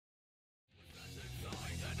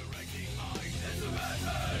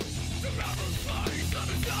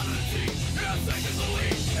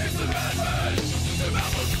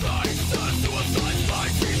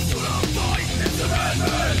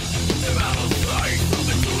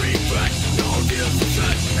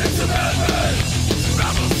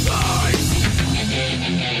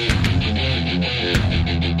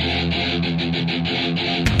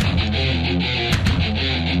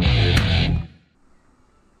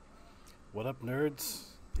What up, nerds?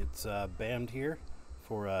 It's Bammed here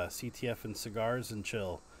for CTF and Cigars and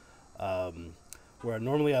Chill, where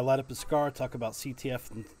normally I light up a cigar, talk about CTF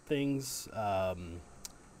and things, and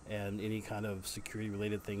any kind of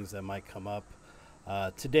security-related things that might come up.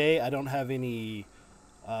 Today, I don't have any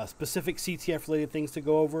specific CTF-related things to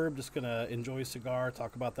go over. I'm just going to enjoy a cigar,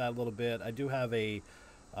 talk about that a little bit. I do have a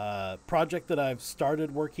project that I've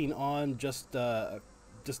started working on just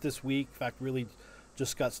this week. In fact, really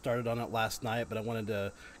just got started on it last night, but I wanted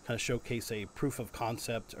to kind of showcase a proof of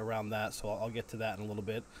concept around that, so I'll get to that in a little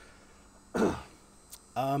bit.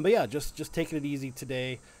 But yeah, just taking it easy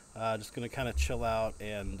today. Just going to kind of chill out,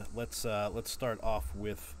 and let's start off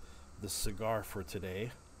with the cigar for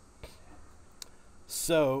today.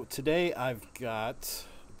 So today I've got,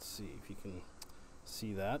 let's see if you can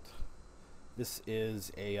see that. This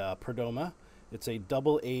is a Perdoma. It's a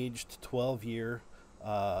double-aged 12-year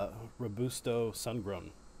robusto sungrown.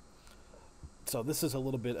 So this is a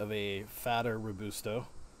little bit of a fatter robusto.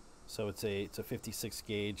 So it's a 56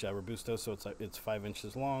 gauge robusto. So it's 5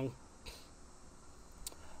 inches long.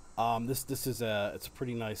 This is it's a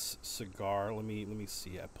pretty nice cigar. Let me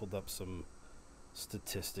see. I pulled up some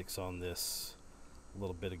statistics on this a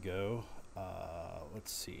little bit ago.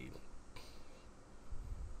 Let's see.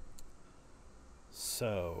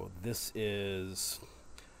 So this is,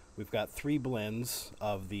 we've got 3 blends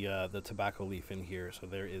of the tobacco leaf in here. So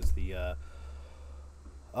there is the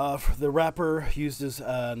wrapper used as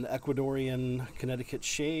an Ecuadorian Connecticut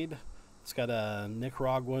shade. It's got a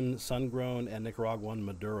Nicaraguan sun-grown and Nicaraguan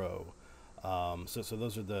Maduro. So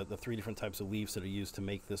those are the 3 different types of leaves that are used to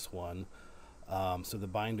make this one. So the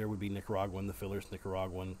binder would be Nicaraguan, the filler's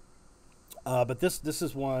Nicaraguan. But this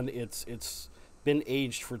is one, it's been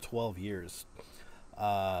aged for 12 years.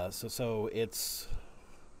 So it's,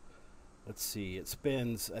 let's see, it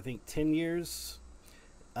spends, I think, 10 years.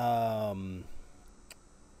 I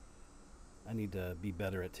need to be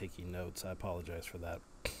better at taking notes. I apologize for that.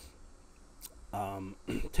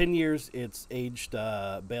 10 years, it's aged,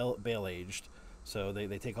 bale aged. So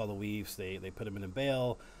they take all the leaves, they put them in a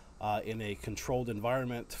bale in a controlled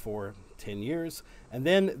environment for 10 years. And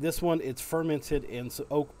then this one, it's fermented in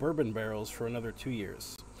oak bourbon barrels for another 2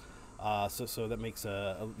 years. So that makes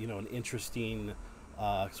an interesting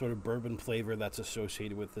sort of bourbon flavor that's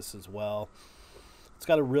associated with this as well. It's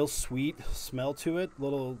got a real sweet smell to it, a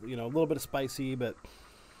little bit of spicy, but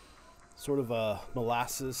sort of a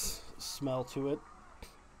molasses smell to it.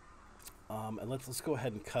 And let's go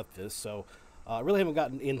ahead and cut this. So I really haven't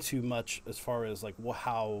gotten into much as far as like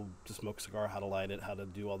how to smoke a cigar, how to light it, how to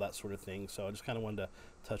do all that sort of thing. So I just kind of wanted to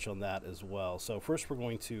touch on that as well. So first we're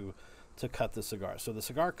going to cut the cigar. So the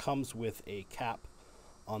cigar comes with a cap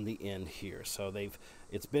on the end here. So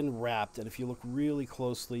it's been wrapped, and if you look really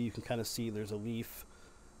closely, you can kind of see there's a leaf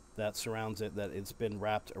that surrounds it that it's been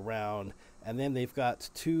wrapped around, and then they've got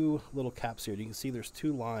 2 little caps here. You can see there's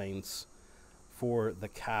 2 lines for the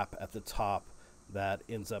cap at the top that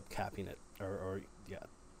ends up capping it, or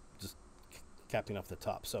just capping off the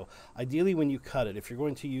top. So ideally when you cut it, if you're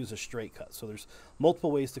going to use a straight cut, so there's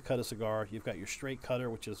multiple ways to cut a cigar. You've got your straight cutter,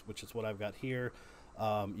 which is what I've got here.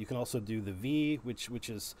 You can also do the V, which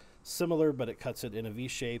is similar, but it cuts it in a V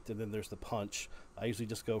shape, and then there's the punch. I usually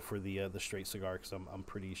just go for the straight cigar because I'm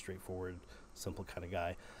pretty straightforward, simple kind of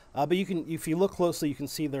guy. But you can, if you look closely, you can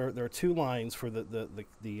see there are 2 lines for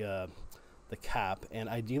the cap, and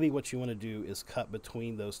ideally what you want to do is cut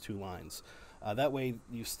between those 2 lines. That way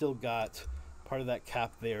you've still got part of that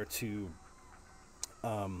cap there to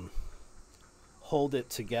hold it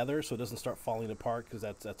together so it doesn't start falling apart, because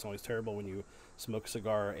that's always terrible when you smoke a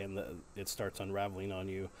cigar and it starts unraveling on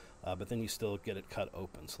you, but then you still get it cut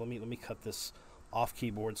open. So let me cut this off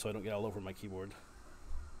keyboard so I don't get all over my keyboard.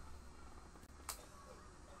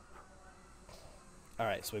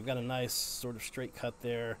 Alright, so we've got a nice sort of straight cut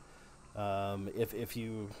there. If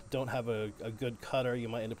you don't have a good cutter, you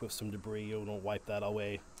might end up with some debris. You don't wipe that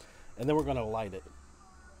away. And then we're going to light it.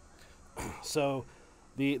 So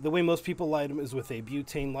the way most people light them is with a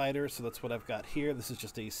butane lighter. So that's what I've got here. This is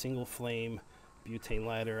just a single flame butane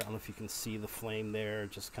lighter. I don't know if you can see the flame there,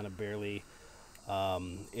 just kind of barely.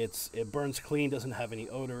 It burns clean, doesn't have any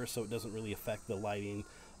odor, so it doesn't really affect the lighting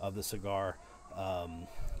of the cigar.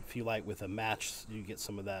 If you light with a match, you get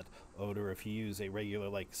some of that odor. If you use a regular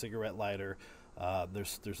like cigarette lighter,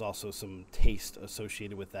 there's also some taste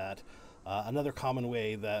associated with that. Another common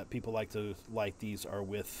way that people like to light these are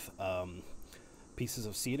with pieces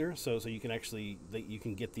of cedar. So you can actually, you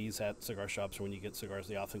can get these at cigar shops, or when you get cigars,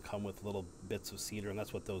 they often come with little bits of cedar, and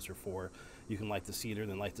that's what those are for. You can light the cedar,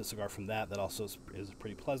 then light the cigar from that. That also is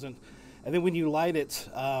pretty pleasant. And then when you light it,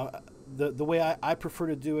 the way I prefer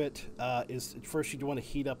to do it is first you want to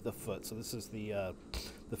heat up the foot. So this is the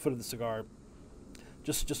foot of the cigar.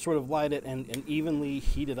 Just sort of light it and evenly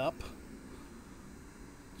heat it up.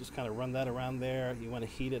 Just kind of run that around there. You want to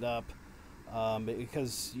heat it up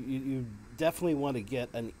because you definitely want to get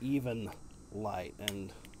an even light.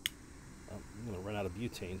 And I'm going to run out of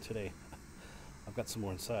butane today. I've got some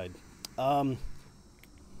more inside.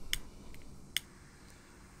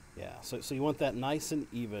 Yeah, so you want that nice and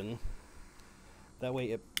even. That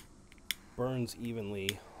way it burns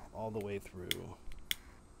evenly all the way through.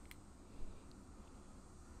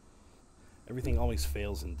 Everything always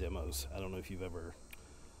fails in demos. I don't know if you've ever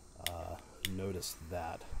noticed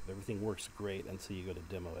that. Everything works great until you go to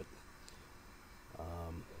demo it.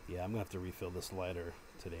 Yeah, I'm going to have to refill this lighter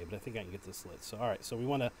today, but I think I can get this lit. So, all right, so we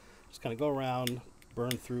want to just kind of go around,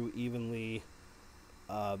 burn through evenly.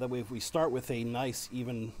 That way, if we start with a nice,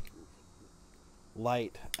 even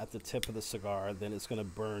light at the tip of the cigar, then it's going to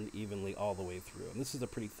burn evenly all the way through. And this is a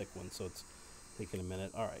pretty thick one, so it's taking a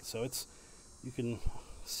minute. All right, so you can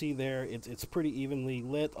see there, it's pretty evenly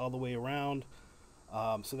lit all the way around.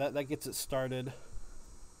 So that gets it started.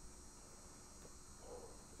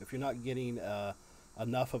 If you're not getting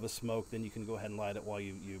enough of a smoke, then you can go ahead and light it while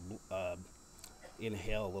you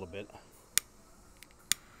inhale a little bit.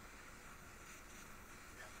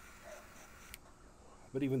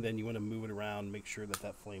 But even then, you want to move it around, make sure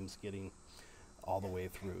that flame's getting all the way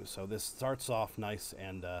through. So this starts off nice,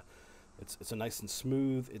 and it's a nice and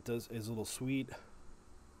smooth. It is a little sweet.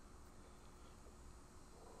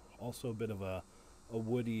 Also a bit of a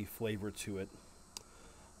woody flavor to it.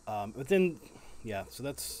 But then, yeah, so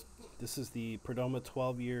this is the Perdoma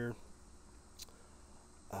 12-year.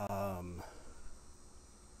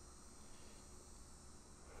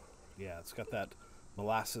 Yeah, it's got that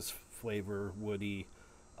molasses flavor, woody,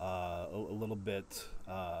 a little bit,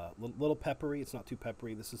 little peppery. It's not too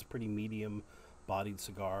peppery. This is a pretty medium-bodied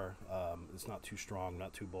cigar. It's not too strong,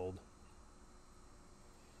 not too bold.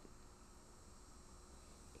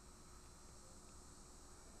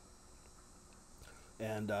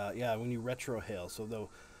 And yeah, when you retrohale, so though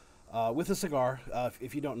with a cigar,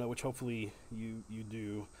 if you don't know, which hopefully you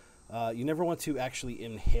do, you never want to actually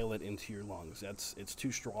inhale it into your lungs. It's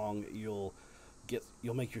too strong. You'll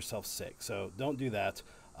make yourself sick. So don't do that.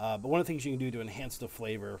 But one of the things you can do to enhance the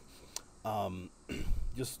flavor,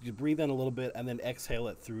 just you breathe in a little bit and then exhale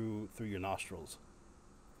it through your nostrils.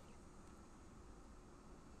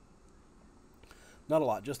 Not a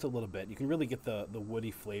lot, just a little bit. You can really get the woody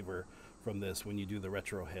flavor from this when you do the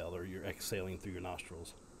retrohale, or you're exhaling through your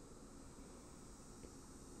nostrils.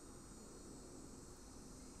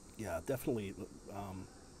 Yeah, definitely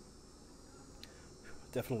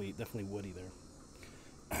woody there.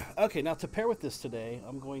 Okay, now to pair with this today,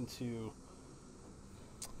 I'm going to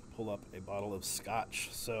pull up a bottle of scotch.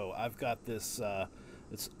 So I've got this,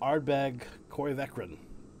 it's Ardbeg Corryvreckan.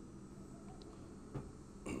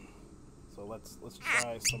 So let's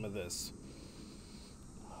try some of this.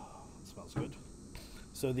 It smells good.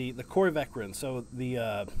 So the Corryvreckan, so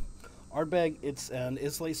the Ardbeg, it's an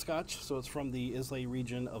Islay Scotch, so it's from the Islay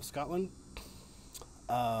region of Scotland.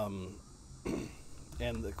 And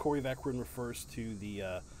the Corryvreckan refers to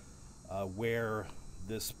the where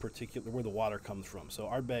the water comes from. So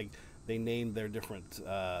Ardbeg, they named their different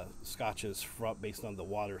scotches based on the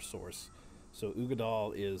water source. So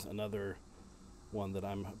Ugadal is another one that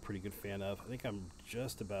I'm a pretty good fan of. I think I'm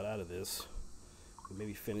just about out of this.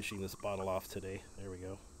 Maybe finishing this bottle off today. There we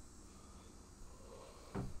go.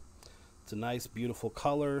 It's a nice, beautiful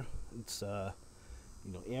color. It's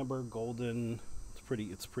amber, golden.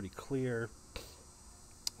 It's pretty clear.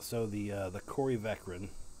 So the Corryvreckan,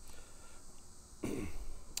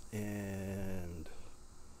 and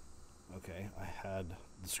okay, I had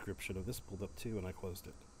a description of this pulled up too, and I closed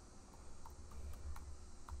it.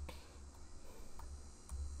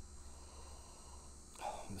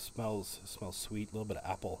 It smells sweet, a little bit of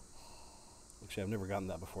apple. Actually, I've never gotten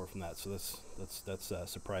that before from that, so that's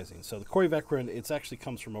surprising. So the Corryvreckan, it actually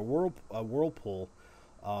comes from a whirlpool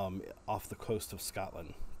off the coast of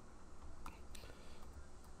Scotland.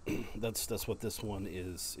 That's what this one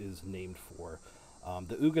is named for.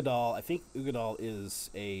 The Ugadal, I think Ugadal is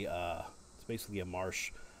it's basically a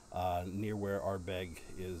marsh near where Ardbeg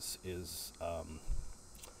is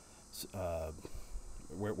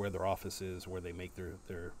where their office is, where they make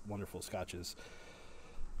their wonderful scotches.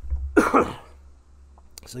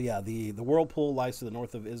 So yeah, the whirlpool lies to the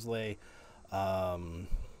north of Islay,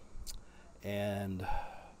 and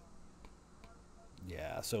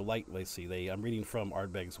yeah, so let's see, I'm reading from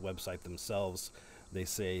Ardbeg's website themselves. They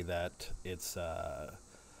say that it's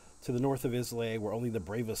to the north of Islay, where only the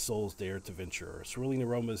bravest souls dare to venture. Swirling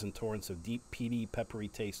aromas and torrents of deep, peaty, peppery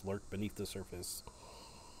taste lurk beneath the surface.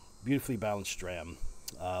 Beautifully balanced dram.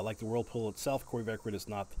 Like the whirlpool itself, Corryvreckan is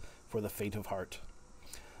not for the faint of heart.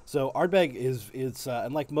 So Ardbeg is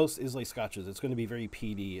and like most Islay scotches, it's going to be very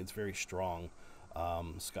peaty. It's very strong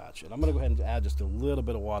scotch. And I'm going to go ahead and add just a little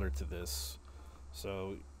bit of water to this.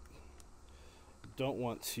 So don't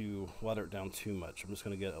want to water it down too much. I'm just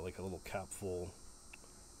going to get like a little capful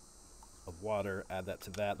of water, add that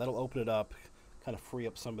to that. That'll open it up, kind of free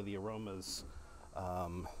up some of the aromas.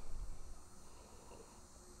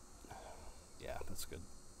 Yeah, that's good.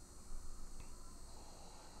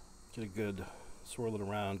 Get a good, swirl it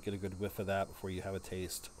around, get a good whiff of that before you have a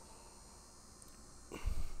taste.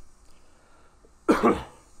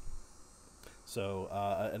 So,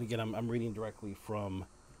 and again, I'm reading directly from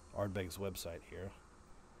Ardbeg's website here,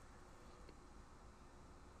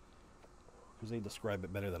 because they describe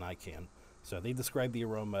it better than I can. So they describe the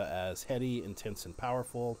aroma as heady, intense, and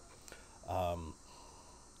powerful.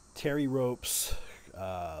 Terry ropes,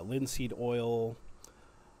 linseed oil,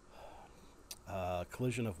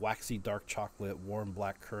 collision of waxy dark chocolate, warm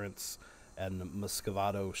black currants, and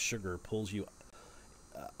muscovado sugar pulls you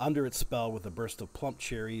under its spell with a burst of plump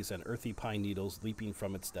cherries and earthy pine needles leaping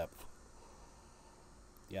from its depth.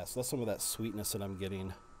 Yeah, so that's some of that sweetness that I'm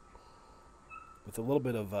getting, with a little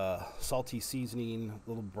bit of salty seasoning, a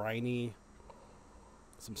little briny,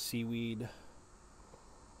 some seaweed.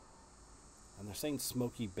 And they're saying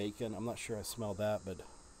smoky bacon. I'm not sure I smell that, but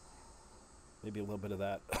maybe a little bit of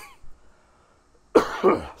that.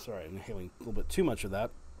 Sorry, I'm inhaling a little bit too much of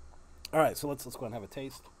that. All right, so let's go ahead and have a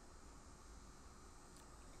taste.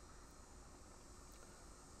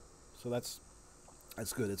 So that's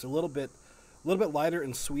good. It's a little bit lighter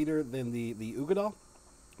and sweeter than the Uigeadail,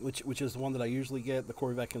 which is the one that I usually get. The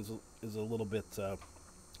Corryvreckan is a little bit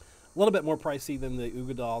more pricey than the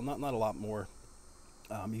Uigeadail. Not a lot more.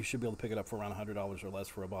 You should be able to pick it up for around $100 or less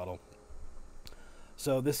for a bottle.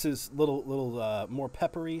 So this is little more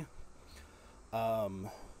peppery. On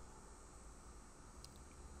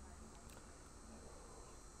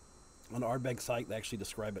the Ardbeg site, they actually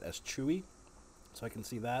describe it as chewy, so I can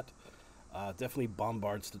see that. Definitely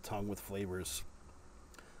bombards the tongue with flavors.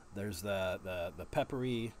 There's the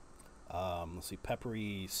peppery, let's see,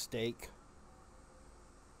 peppery steak,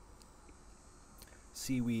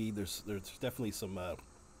 seaweed. There's definitely some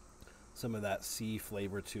of that sea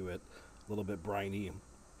flavor to it. A little bit briny,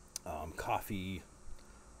 coffee,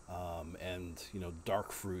 and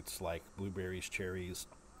dark fruits like blueberries, cherries,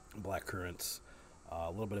 black currants, a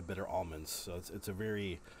little bit of bitter almonds. So it's a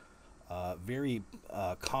very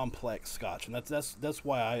complex scotch, and that's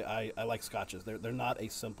why I like scotches. They're not a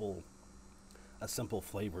simple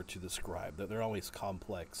flavor to describe. They're always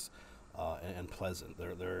complex and pleasant.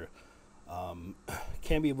 They're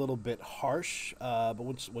can be a little bit harsh, but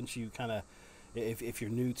once you kind of, if you're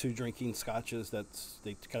new to drinking scotches, they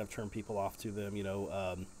kind of turn people off to them.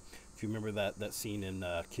 If you remember that scene in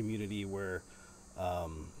Community where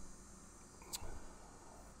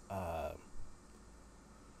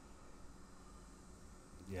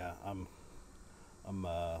yeah, I'm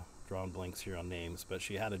drawing blanks here on names, but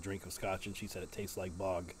she had a drink of scotch and she said it tastes like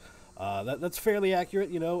bog. That's fairly accurate.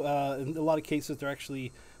 In a lot of cases they're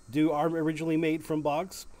actually are originally made from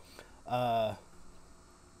bogs. But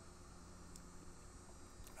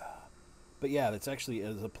yeah, it's actually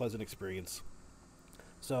a pleasant experience.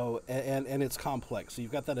 So, and it's complex. So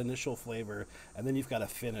you've got that initial flavor, and then you've got a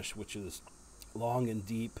finish, which is long and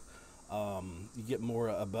deep. You get more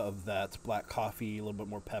above that black coffee, a little bit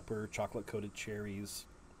more pepper, chocolate-coated cherries.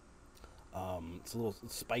 It's a little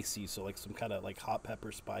spicy, so like some kind of like hot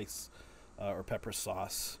pepper spice or pepper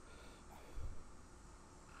sauce.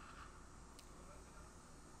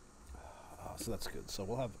 So that's good. So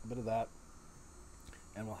we'll have a bit of that,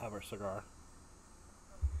 and we'll have our cigar.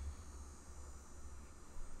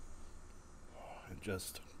 And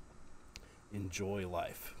just enjoy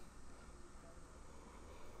life.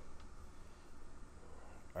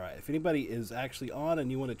 All right, if anybody is actually on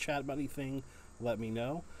and you want to chat about anything, let me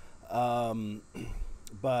know.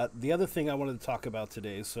 But the other thing I wanted to talk about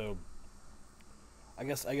today, so I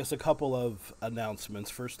guess a couple of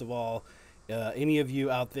announcements. First of all, any of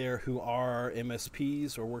you out there who are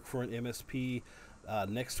MSPs or work for an MSP,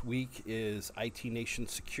 next week is IT Nation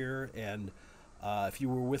Secure, and if you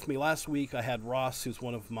were with me last week, I had Ross, who's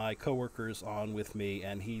one of my coworkers, on with me,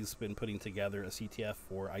 and he's been putting together a CTF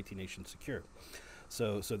for IT Nation Secure.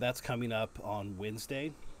 So that's coming up on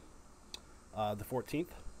Wednesday, the 14th.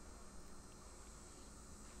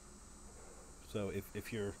 So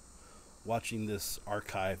if you're watching this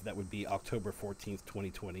archive, that would be October 14th,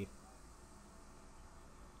 2020.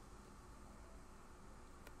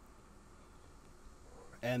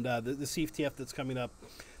 And the CTF that's coming up,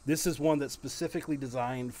 this is one that's specifically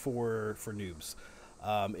designed for noobs.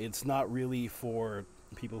 It's not really for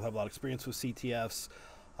people who have a lot of experience with CTFs.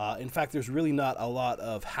 In fact, there's really not a lot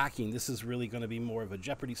of hacking. This is really going to be more of a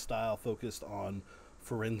Jeopardy style, focused on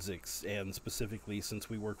forensics, and specifically, since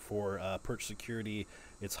we work for Perch Security,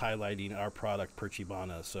 it's highlighting our product,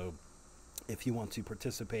 Perchibana. So if you want to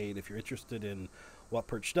participate, if you're interested in what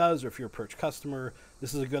Perch does, or if you're a Perch customer,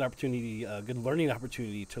 this is a good opportunity, a good learning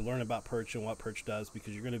opportunity to learn about Perch and what Perch does,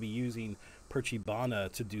 because you're going to be using Perchibana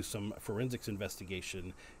to do some forensics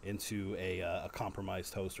investigation into a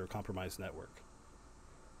compromised host or a compromised network.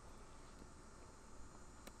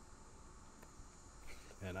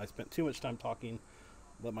 And I spent too much time talking.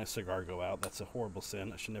 Let my cigar go out. That's a horrible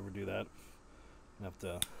sin. I should never do that. I have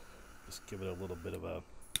to just give it a little bit of a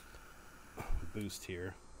boost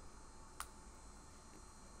here.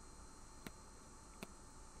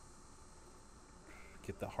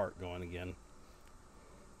 Get the heart going again.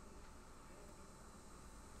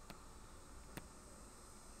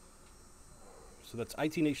 So that's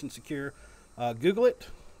IT Nation Secure. Google it,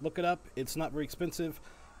 look it up. It's not very expensive.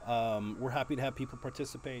 We're happy to have people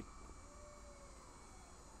participate,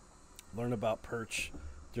 learn about Perch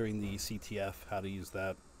during the CTF, how to use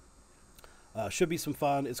that. Should be some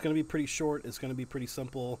fun. It's going to be pretty short. It's going to be pretty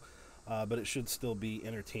simple, but it should still be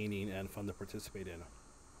entertaining and fun to participate in.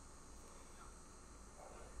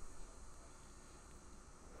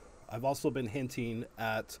 I've also been hinting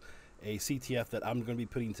at a CTF that I'm going to be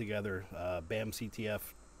putting together, BAMCTF,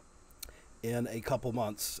 in a couple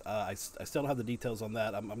months. I still don't have the details on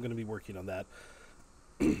that. I'm going to be working on that.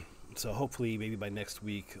 So hopefully maybe by next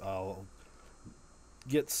week I'll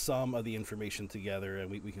get some of the information together, and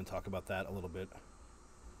we can talk about that a little bit.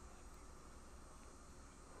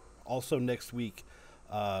 Also next week,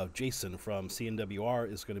 Jason from CNWR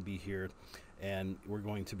is going to be here, and we're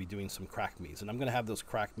going to be doing some crack me's. And I'm going to have those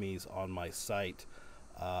crack me's on my site.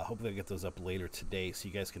 Hopefully I'll get those up later today, so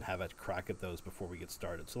you guys can have a crack at those before we get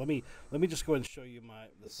started. So let me just go ahead and show you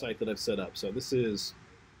the site that I've set up. So this is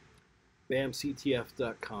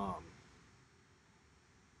BAMCTF.com.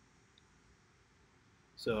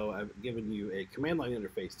 So I've given you a command line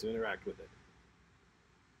interface to interact with it.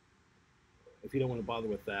 If you don't want to bother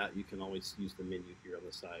with that, you can always use the menu here on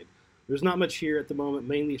the side. There's not much here at the moment.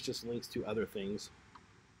 Mainly it's just links to other things.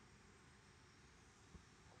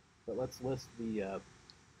 But let's list the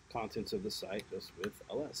contents of the site just with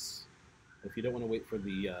ls. If you don't want to wait for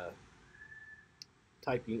the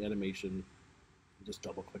typing animation, just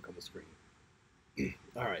double click on the screen.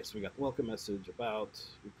 Alright, so we got the welcome message, about,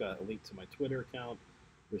 we've got a link to my Twitter account,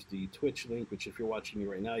 there's the Twitch link, which if you're watching me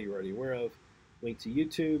right now, you're already aware of, link to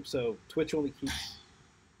YouTube. So Twitch only keeps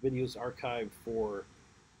videos archived for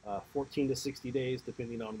 14 to 60 days,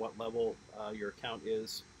 depending on what level your account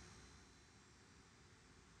is.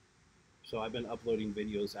 So I've been uploading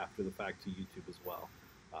videos after the fact to YouTube as well.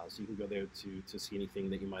 So you can go there to see anything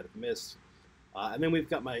that you might have missed. And then we've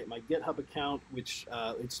got my GitHub account, which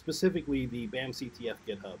it's specifically the BAMCTF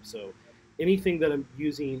GitHub. So anything that I'm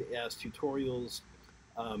using as tutorials,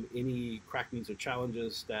 any crack me's or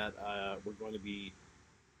challenges that we're going to be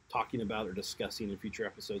talking about or discussing in future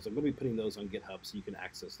episodes, I'm going to be putting those on GitHub so you can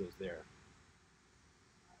access those there.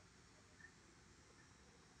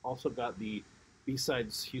 Also got the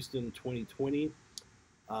B-Sides Houston 2020.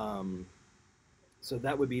 So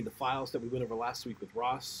that would be the files that we went over last week with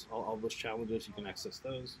Ross. All those challenges, you can access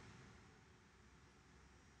those.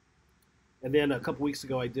 And then a couple weeks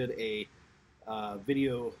ago, I did a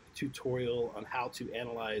video tutorial on how to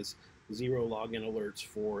analyze zero login alerts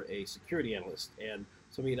for a security analyst. And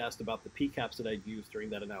somebody had asked about the PCAPs that I'd used during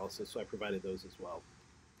that analysis, so I provided those as well.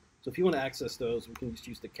 So if you want to access those, we can just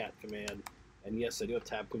use the cat command. And yes, I do have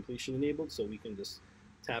tab completion enabled, so we can just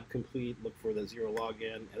tab complete, look for the zero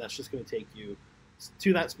login, and that's just going to take you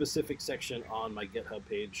to that specific section on my GitHub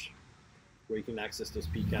page where you can access those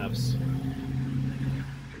PCAPs.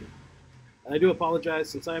 And I do apologize,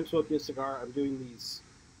 since I am smoking a cigar, I'm doing these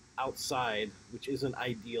outside, which isn't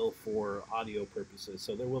ideal for audio purposes,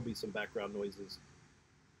 so there will be some background noises.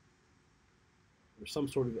 There's some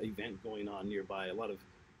sort of event going on nearby, a lot of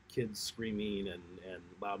kids screaming and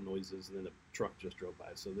loud noises, and then a truck just drove by,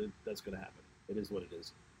 so that's going to happen. It is what it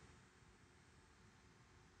is.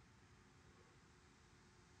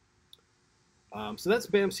 So that's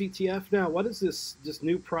BAMCTF. Now, what is this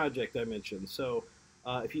new project I mentioned? So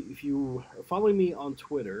if you are following me on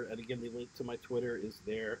Twitter, and again, the link to my Twitter is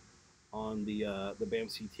there on the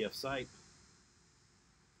BAMCTF site.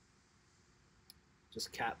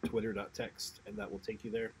 just cat.twitter.text, and that will take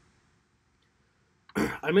you there.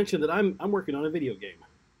 I mentioned that I'm working on a video game.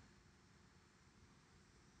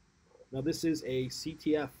 Now this is a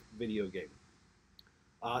CTF video game.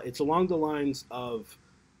 It's along the lines of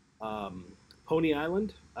Pony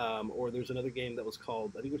Island, or there's another game that was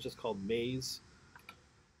called, I think it was just called Maze.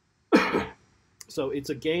 So it's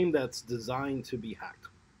a game that's designed to be hacked.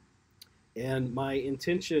 And my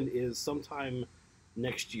intention is sometime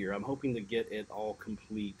next year. I'm hoping to get it all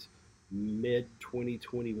complete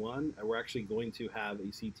mid-2021. And we're actually going to have a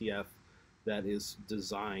CTF that is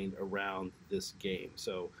designed around this game.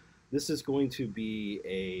 So this is going to be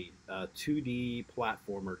a 2D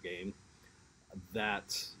platformer game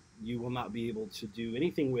that you will not be able to do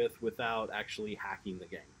anything with without actually hacking the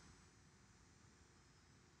game.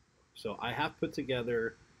 So I have put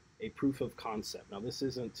together a proof of concept. Now this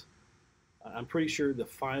isn't, I'm pretty sure the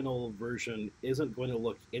final version isn't going to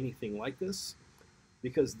look anything like this,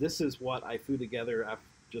 because this is what I threw together after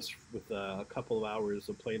just with a couple of hours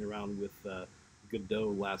of playing around with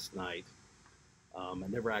Godot last night. I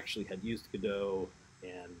never actually had used Godot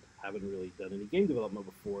and haven't really done any game development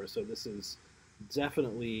before, so this is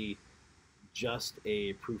definitely just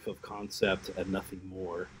a proof of concept and nothing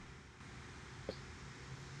more.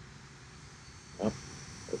 Oh,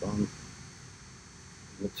 hold on.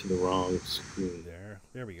 Went to the wrong screen there.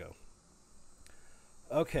 There we go.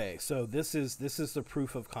 Okay, so this is the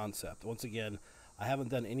proof of concept. Once again, I haven't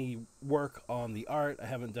done any work on the art. I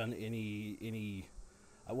haven't done any.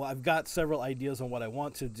 Well, I've got several ideas on what I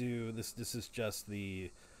want to do. This is just the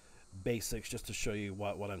basics, just to show you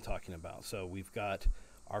what I'm talking about. So we've got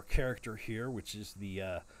our character here, which is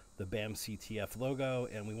the BAMCTF logo,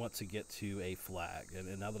 and we want to get to a flag.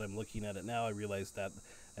 And now that I'm looking at it now, I realize that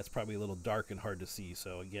that's probably a little dark and hard to see.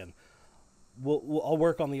 So again, I'll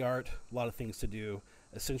work on the art. A lot of things to do.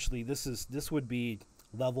 Essentially, this would be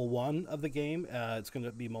level 1 of the game. It's going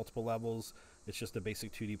to be multiple levels. It's just a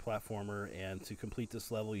basic 2D platformer, and to complete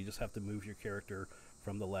this level, you just have to move your character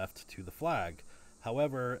from the left to the flag.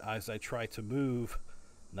 However, as I try to move,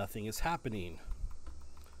 nothing is happening.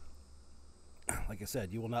 Like I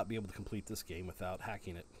said, you will not be able to complete this game without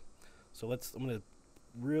hacking it. So I'm going to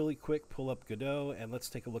really quick pull up Godot, and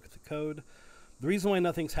let's take a look at the code. The reason why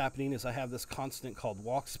nothing's happening is I have this constant called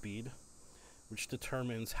walk speed, which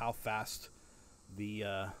determines how fast the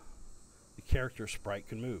character sprite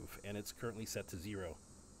can move, and it's currently set to 0.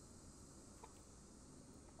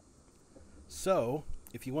 So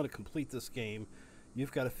if you want to complete this game,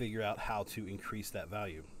 you've got to figure out how to increase that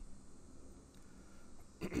value.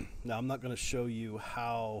 Now, I'm not going to show you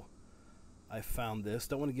how I found this.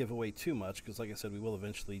 Don't want to give away too much, because like I said, we will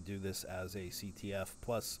eventually do this as a CTF.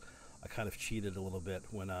 Plus, I kind of cheated a little bit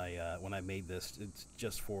when I made this. It's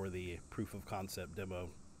just for the proof of concept demo.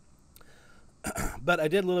 But I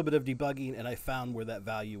did a little bit of debugging, and I found where that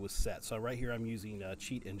value was set. So right here I'm using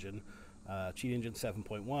Cheat Engine, Cheat Engine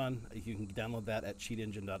 7.1. You can download that at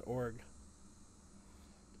cheatengine.org.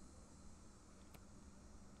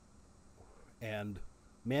 And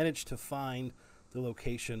managed to find the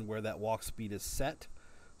location where that walk speed is set.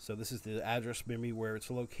 So this is the address memory where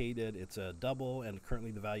it's located. It's a double, and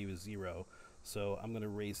currently the value is 0. So I'm going to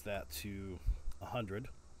raise that to 100.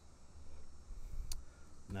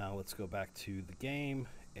 Now let's go back to the game,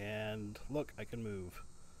 and look, I can move.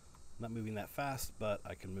 I'm not moving that fast, but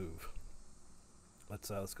I can move. Let's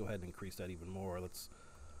go ahead and increase that even more. Let's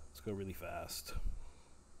go really fast.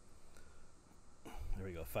 There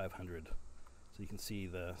we go, 500. So you can see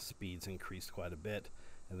the speeds increased quite a bit,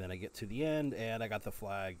 and then I get to the end, and I got the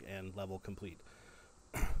flag and level complete.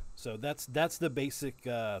 So that's the basic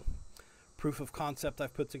proof of concept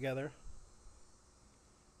I've put together.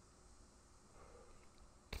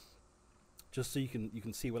 Just so you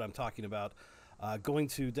can see what I'm talking about. Going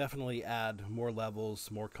to definitely add more levels,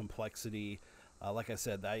 more complexity. Like I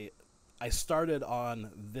said, I started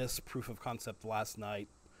on this proof of concept last night,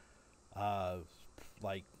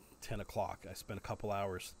 like 10 o'clock. I spent a couple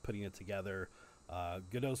hours putting it together.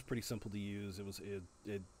 Godot's pretty simple to use.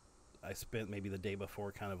 I spent maybe the day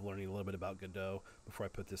before kind of learning a little bit about Godot before I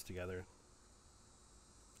put this together.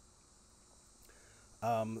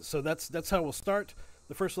 So that's how we'll start.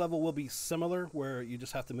 The first level will be similar, where you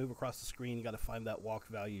just have to move across the screen. You got to find that walk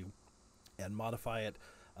value and modify it.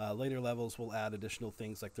 Later levels will add additional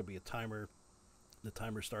things, like there'll be a timer. The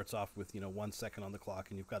timer starts off with 1 second on the clock,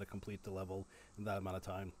 and you've got to complete the level in that amount of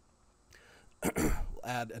time. We'll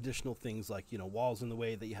add additional things like walls in the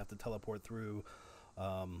way that you have to teleport through,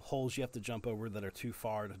 holes you have to jump over that are too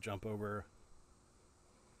far to jump over,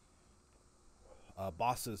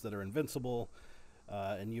 bosses that are invincible.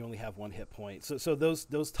 And you only have 1 hit point. So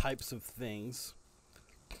those types of things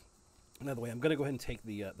By the way, I'm going to go ahead and take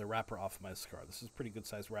the wrapper off my cigar. This is a pretty good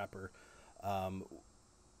sized wrapper.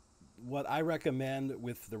 What I recommend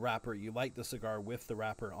with the wrapper, you light the cigar with the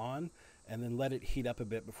wrapper on, and then let it heat up a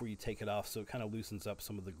bit before you take it off, so it kind of loosens up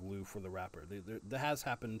some of the glue for the wrapper. That has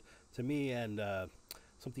happened to me, and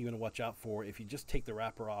something you want to watch out for. If you just take the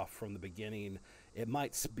wrapper off from the beginning, it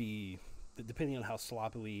might be, depending on how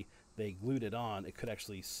sloppily they glued it on, it could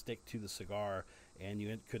actually stick to the cigar, and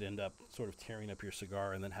you could end up sort of tearing up your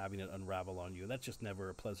cigar and then having it unravel on you. That's just never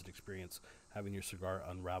a pleasant experience, having your cigar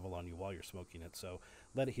unravel on you while you're smoking it. So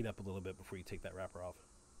let it heat up a little bit before you take that wrapper off.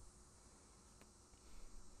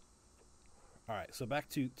 All right, so back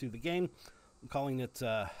to the game. I'm calling it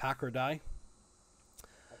Hack or Die.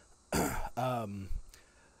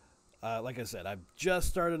 Like I said, I've just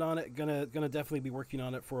started on it. Gonna definitely be working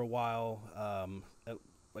on it for a while.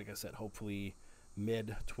 Like I said, hopefully mid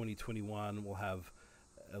 2021 we'll have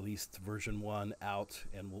at least version 1 out,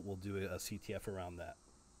 and we'll do a CTF around that.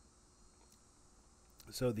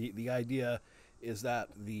 So the idea is that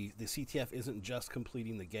the CTF isn't just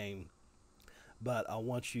completing the game, but I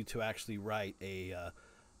want you to actually write a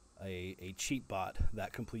cheat bot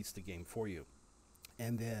that completes the game for you.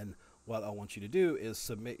 And then what I want you to do is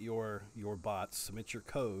submit your bots, submit your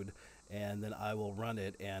code, and then I will run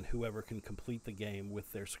it, and whoever can complete the game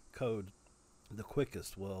with their code the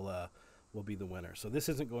quickest will be the winner. So this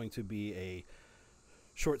isn't going to be a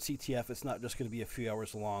short CTF. It's not just going to be a few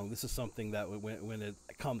hours long. This is something that when it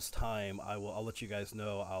comes time, I'll let you guys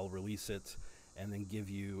know. I'll release it and then give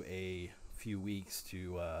you a few weeks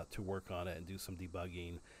to work on it and do some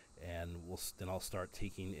debugging, and then I'll start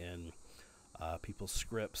taking in people's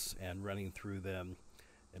scripts and running through them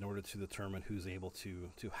in order to determine who's able to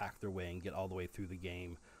hack their way and get all the way through the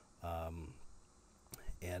game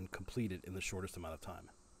and complete it in the shortest amount of time.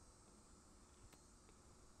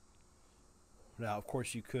 Now, of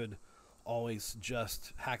course, you could always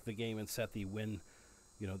just hack the game and set the win,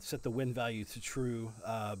 set the win value to true.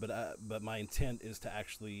 But my intent is to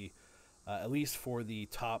actually, at least for the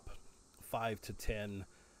top 5 to 10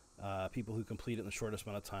 people who complete it in the shortest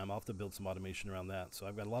amount of time, I'll have to build some automation around that. So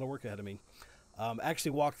I've got a lot of work ahead of me.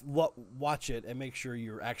 Actually, watch it and make sure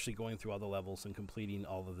you're actually going through all the levels and completing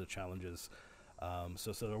all of the challenges.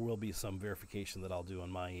 So there will be some verification that I'll do on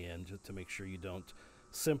my end just to make sure you don't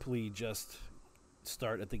simply just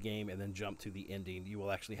start at the game and then jump to the ending. You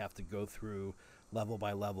will actually have to go through level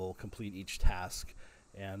by level, complete each task,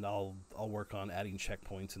 and I'll work on adding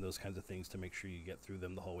checkpoints and those kinds of things to make sure you get through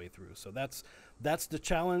them the whole way through. So that's the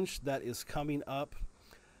challenge that is coming up.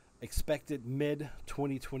 Expected mid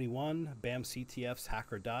 2021, BAMCTF's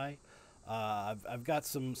Hack or Die. I've got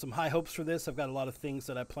some high hopes for this. I've got a lot of things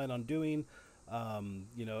that I plan on doing.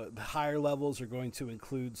 The higher levels are going to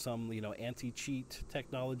include some, anti-cheat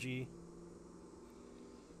technology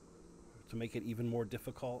to make it even more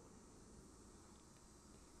difficult.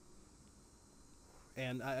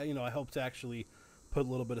 And I hope to actually put a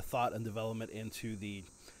little bit of thought and development into the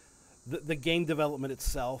game development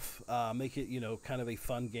itself. Make it kind of a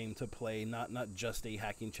fun game to play, not just a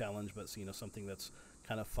hacking challenge, but something that's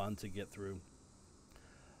kind of fun to get through.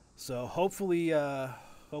 So hopefully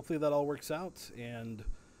that all works out, and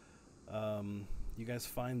you guys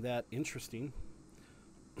find that interesting.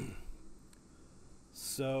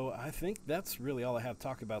 So I think that's really all I have to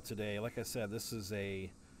talk about today. Like I said, this is a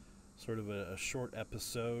sort of a short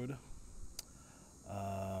episode.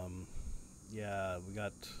 Yeah, we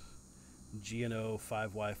got GNO 5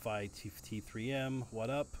 Wi-Fi T3M. What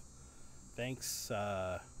up? Thanks.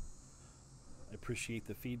 I appreciate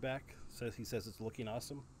the feedback. He says it's looking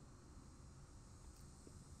awesome.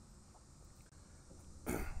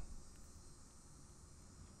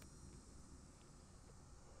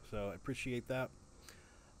 So I appreciate that.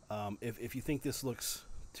 If you think this looks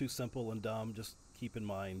too simple and dumb, just keep in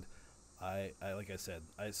mind, like I said,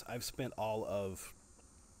 I've spent all of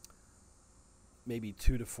maybe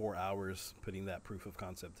 2 to 4 hours putting that proof of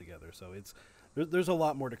concept together. So there's a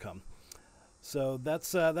lot more to come. So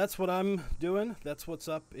that's what I'm doing. That's what's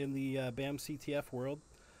up in the BAMCTF world.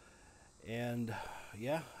 And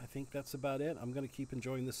yeah, I think that's about it. I'm going to keep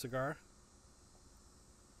enjoying this cigar.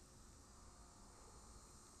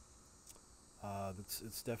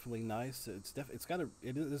 It's definitely nice. It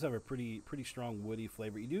does have a pretty strong woody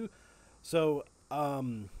flavor. So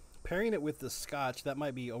pairing it with the Scotch, that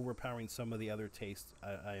might be overpowering some of the other tastes,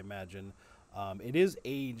 I imagine. It is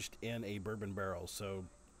aged in a bourbon barrel, so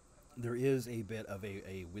there is a bit of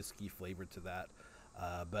a whiskey flavor to that.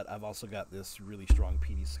 But I've also got this really strong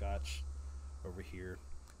peaty Scotch over here,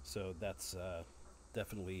 so that's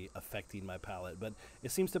definitely affecting my palate. But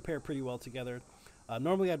it seems to pair pretty well together.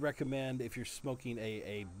 Normally, I'd recommend if you're smoking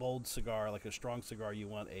a bold cigar, like a strong cigar, you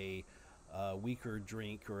want a weaker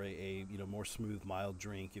drink or a more smooth, mild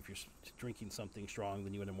drink. If you're drinking something strong,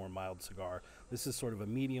 then you want a more mild cigar. This is sort of a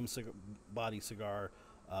medium body cigar,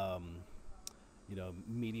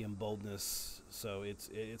 medium boldness. So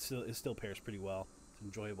it still pairs pretty well. It's an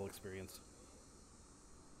enjoyable experience.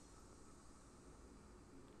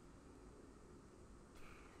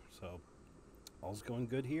 So all's going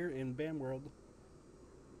good here in BAM world.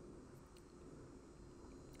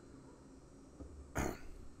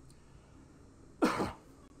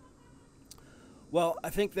 Well, I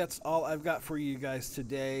think that's all I've got for you guys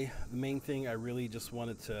today. The main thing, I really just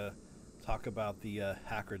wanted to talk about the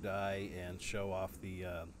Hack or Die and show off the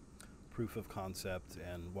proof of concept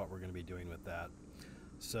and what we're going to be doing with that.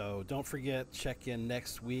 So don't forget, check in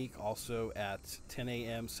next week also at 10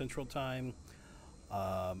 a.m. Central Time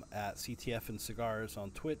at CTF and Cigars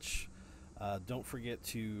on Twitch. Don't forget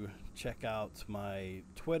to check out my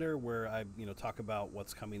Twitter, where I talk about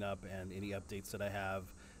what's coming up and any updates that I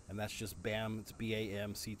have. And that's just BAM. It's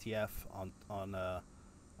BAMCTF on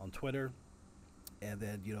Twitter, and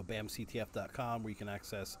then BAMCTF.com, where you can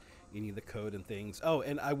access any of the code and things. Oh,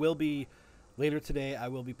 and I will be later today. I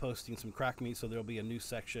will be posting some crack me's, so there'll be a new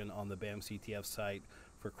section on the BAMCTF site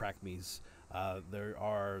for crack me's. There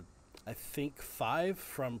are, I think, 5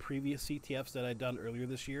 from previous CTFs that I've done earlier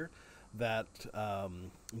this year that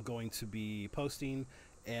I'm going to be posting,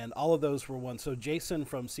 and all of those were one. So Jason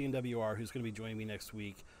from CNWR, who's going to be joining me next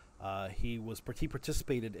week. He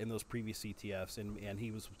participated in those previous CTFs, and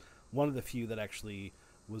he was one of the few that actually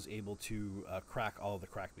was able to crack all of the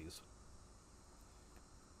crack bees.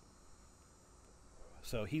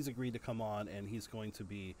 So he's agreed to come on, and he's going to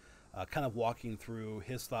be kind of walking through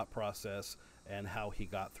his thought process and how he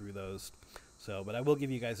got through those. So, but I will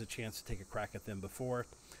give you guys a chance to take a crack at them before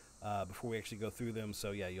we actually go through them.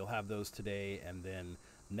 So yeah, you'll have those today, and then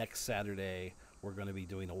next Saturday we're going to be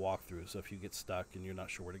doing a walkthrough. So if you get stuck and you're not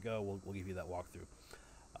sure where to go, we'll give you that walkthrough.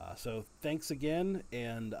 So thanks again,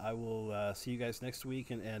 and I will see you guys next week.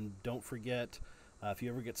 And don't forget, if you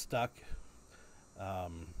ever get stuck,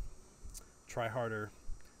 try harder,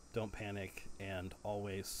 don't panic, and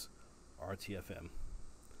always RTFM.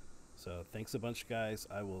 So thanks a bunch, guys.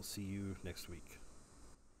 I will see you next week.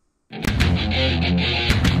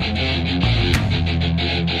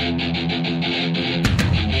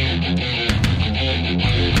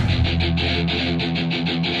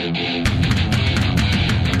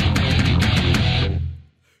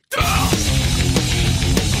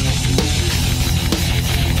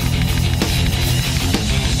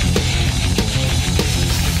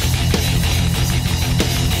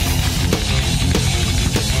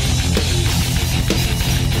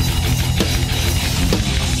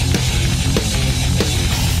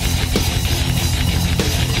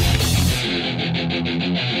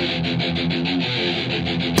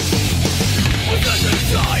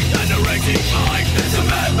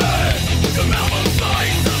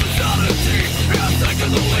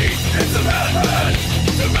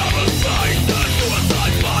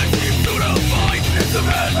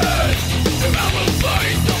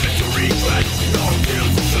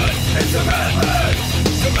 It's a madman,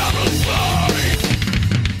 the mountain's fire.